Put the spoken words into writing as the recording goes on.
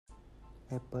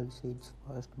Apple seeds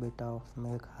first beta of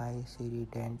Mac High Siri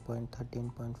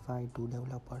 10.13.5 to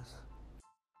developers.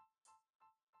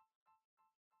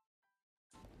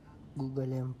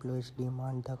 Google employees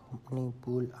demand the company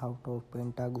pull out of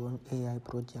Pentagon AI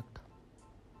project.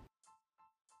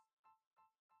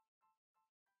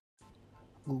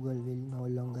 Google will no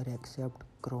longer accept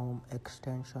Chrome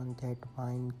extensions that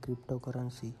mine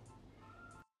cryptocurrency.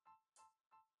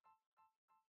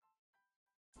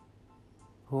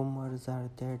 Rumors are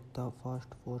that the first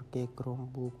 4K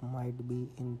Chromebook might be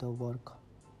in the works.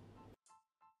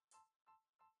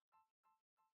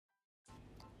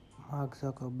 Mark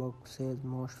Zuckerberg says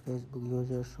most Facebook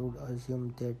users should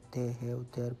assume that they have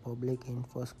their public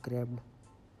info scraped.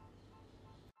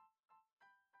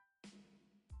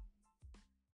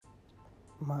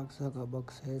 Mark Zuckerberg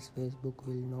says Facebook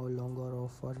will no longer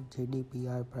offer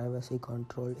GDPR privacy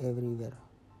control everywhere.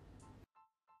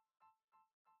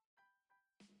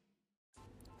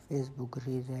 Facebook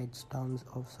rewrites terms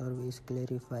of service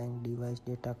clarifying device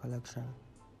data collection.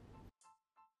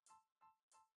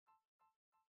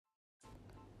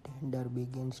 Tinder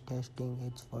begins testing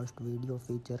its first video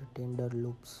feature, Tinder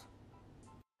Loops.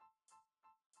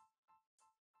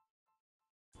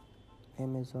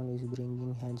 Amazon is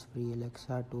bringing hands-free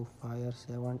Alexa to Fire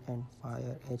 7 and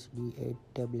Fire HD 8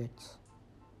 tablets.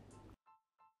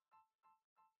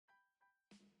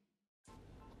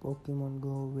 Pokemon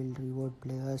Go will reward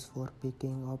players for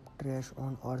picking up trash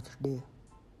on Earth Day.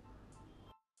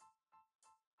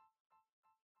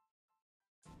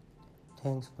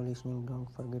 Thanks for listening. Don't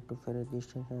forget to follow this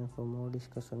channel, and for more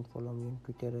discussion follow me on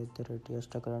Twitter at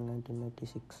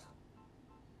 @Instagram1996.